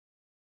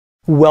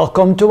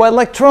Welcome to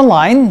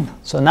ilectureonline.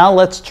 So now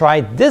let's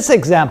try this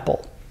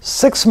example.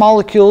 6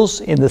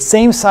 molecules in the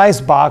same size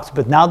box,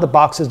 but now the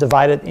box is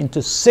divided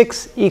into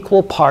 6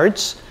 equal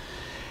parts.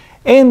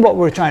 And what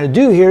we're trying to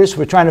do here is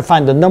we're trying to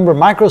find the number of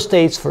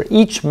microstates for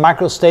each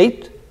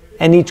microstate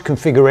and each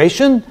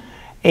configuration,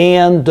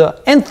 and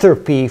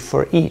entropy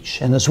for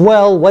each. And as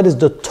well, what is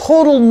the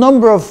total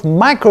number of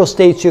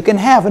microstates you can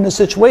have in a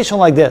situation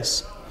like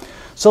this?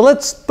 So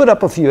let's put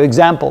up a few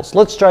examples.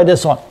 Let's try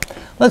this one.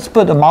 Let's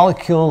put a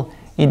molecule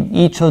in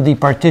each of the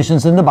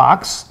partitions in the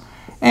box,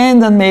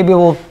 and then maybe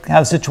we'll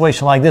have a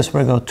situation like this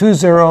where we go 2,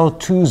 0,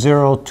 2,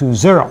 0, 2,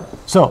 0.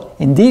 So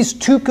in these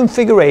two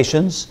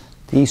configurations,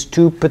 these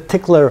two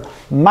particular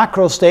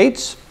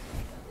macrostates,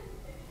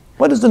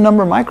 what is the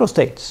number of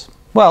microstates?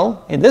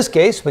 Well, in this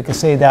case, we can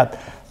say that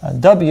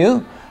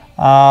W,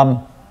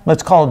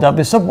 let's call it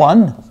W sub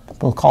 1.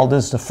 We'll call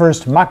this the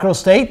first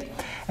macrostate.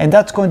 And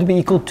that's going to be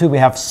equal to, we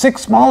have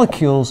 6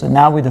 molecules, and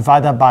now we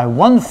divide that by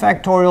 1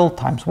 factorial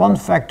times 1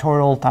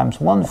 factorial times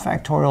 1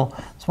 factorial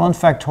times 1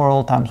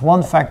 factorial times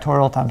 1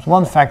 factorial times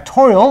 1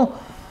 factorial.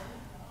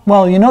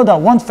 Well, you know that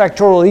 1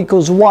 factorial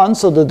equals 1,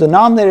 so the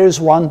denominator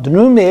is 1, the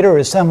numerator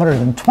is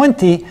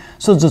 720,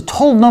 so it's a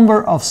total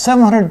number of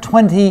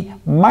 720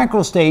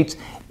 microstates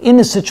in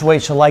a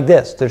situation like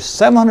this. There's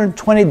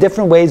 720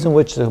 different ways in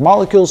which the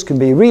molecules can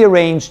be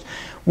rearranged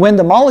when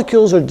the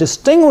molecules are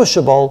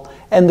distinguishable,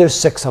 and there's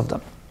 6 of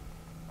them.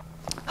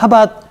 How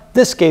about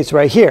this case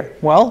right here?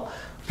 Well,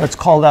 let's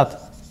call that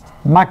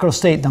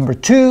macrostate number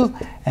 2,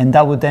 and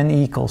that would then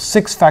equal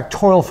 6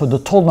 factorial for the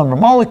total number of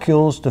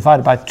molecules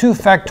divided by 2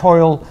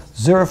 factorial,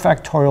 0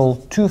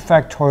 factorial, 2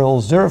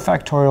 factorial, 0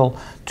 factorial,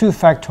 2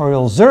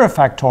 factorial, 0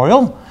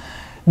 factorial.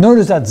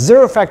 Notice that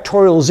 0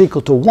 factorial is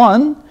equal to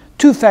 1,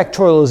 2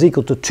 factorial is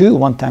equal to 2,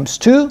 1 times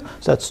 2, so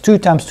that's 2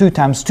 times 2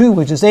 times 2,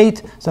 which is 8,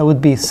 so that would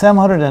be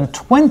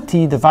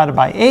 720 divided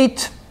by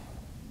 8.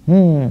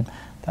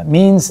 That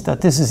means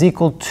that this is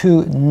equal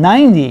to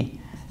 90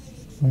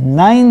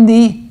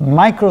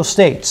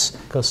 microstates,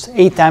 because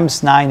 8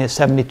 times 9 is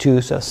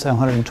 72, so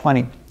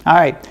 720. All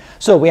right,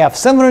 so we have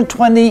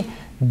 720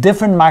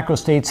 different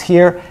microstates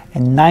here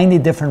and 90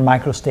 different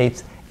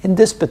microstates in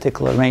this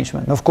particular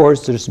arrangement. Of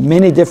course, there's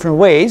many different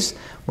ways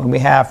when we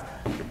have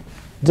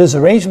this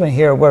arrangement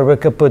here where we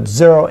could put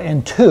 0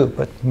 and 2,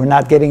 but we're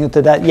not getting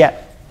into that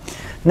yet.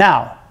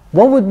 Now,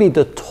 what would be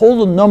the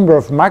total number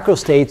of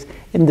microstates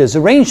in this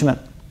arrangement?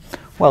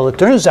 Well, it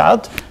turns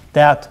out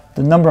that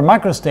the number of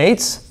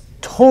microstates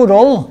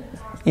total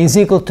is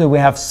equal to, we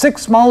have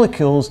 6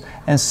 molecules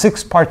and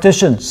 6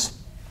 partitions.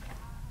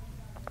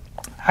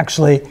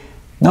 Actually,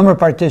 number of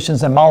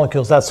partitions and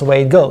molecules, that's the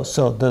way it goes.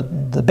 So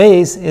the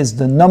base is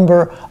the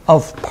number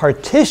of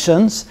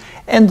partitions,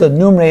 and the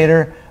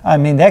numerator,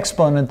 the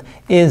exponent,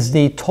 is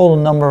the total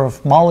number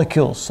of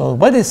molecules. So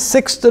what is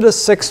 6 to the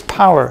 6th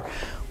power?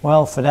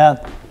 Well, for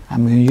that,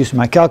 I'm going to use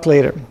my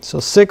calculator. So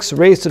 6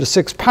 raised to the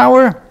 6th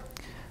power,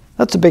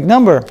 that's a big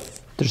number.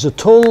 There's a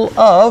total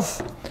of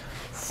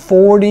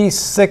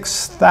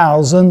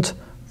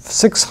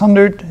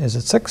 46,600, is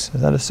it 6?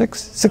 Is that a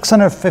 6?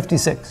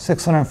 656,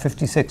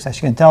 656. As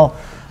you can tell,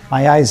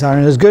 my eyes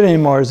aren't as good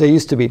anymore as they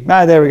used to be.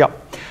 There we go.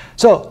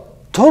 So,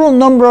 total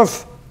number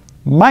of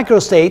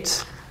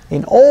microstates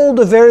in all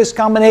the various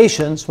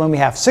combinations when we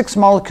have 6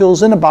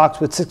 molecules in a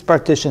box with 6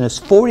 partitions is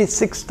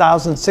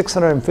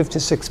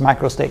 46,656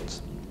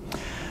 microstates.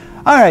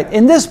 All right,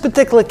 in this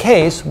particular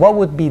case, what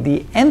would be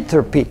the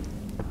entropy?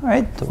 All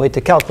right, the way to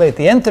calculate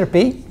the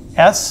entropy,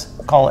 S,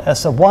 call it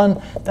S sub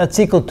 1, that's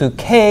equal to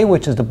K,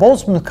 which is the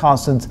Boltzmann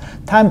constant,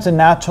 times the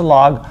natural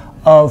log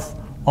of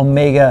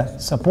omega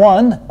sub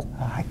 1.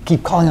 I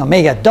keep calling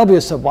omega W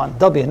sub 1,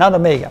 W, not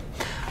omega.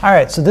 All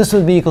right, so this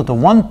would be equal to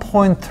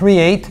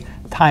 1.38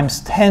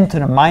 times 10 to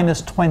the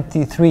minus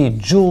 23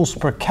 joules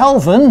per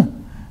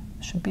Kelvin.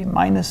 Should be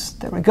minus,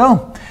 there we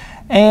go.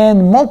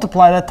 And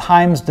multiply that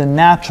times the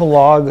natural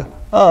log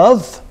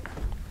of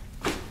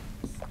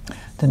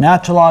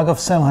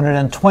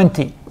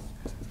 720.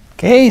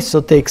 Okay, so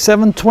take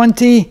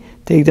 720,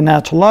 take the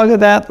natural log of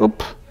that.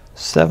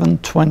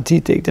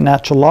 720, take the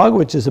natural log,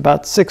 which is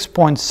about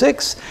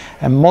 6.6,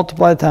 and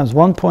multiply it times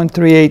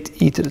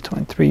 1.38 e to the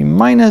 23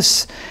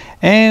 minus,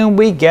 and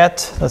we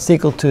get, that's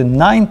equal to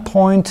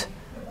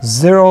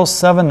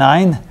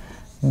 9.079.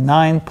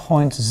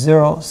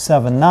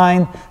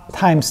 9.079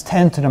 times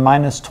 10 to the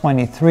minus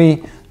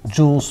 23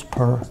 joules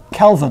per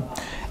Kelvin.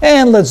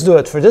 And let's do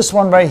it for this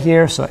one right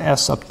here. So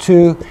S sub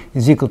 2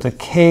 is equal to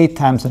K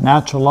times the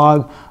natural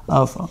log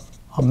of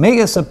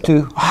omega sub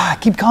 2. I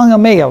keep calling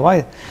omega.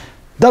 Why?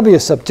 W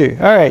sub 2.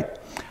 All right.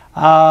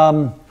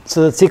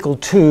 So that's equal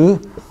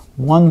to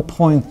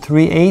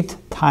 1.38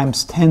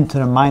 times 10 to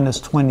the minus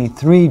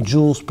 23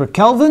 joules per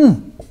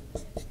Kelvin.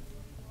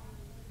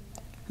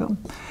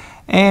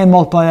 And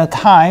multiply that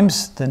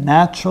times the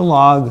natural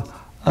log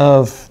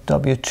of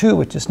W2,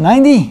 which is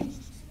 90.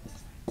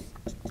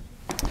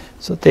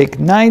 So take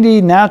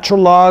 90 natural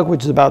log,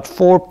 which is about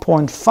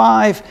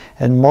 4.5,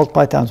 and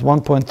multiply times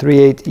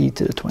 1.38 e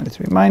to the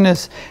 23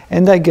 minus,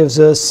 and that gives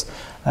us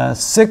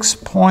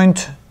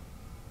 6.2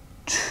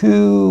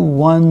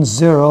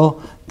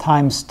 210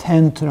 times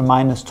 10 to the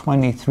minus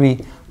 23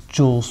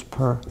 joules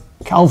per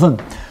Kelvin.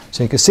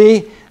 So you can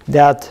see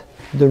that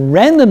the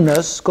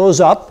randomness goes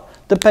up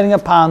depending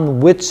upon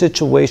which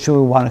situation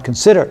we want to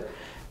consider.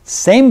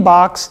 Same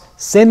box,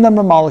 same number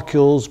of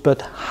molecules,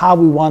 but how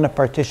we want to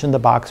partition the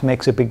box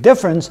makes a big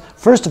difference.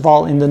 First of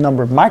all, in the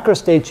number of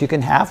microstates you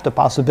can have, the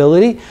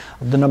possibility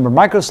of the number of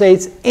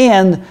microstates,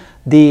 and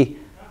the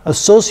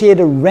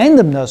associated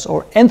randomness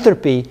or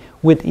entropy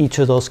with each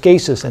of those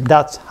cases. And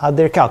that's how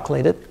they're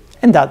calculated,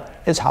 and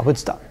that is how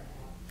it's done.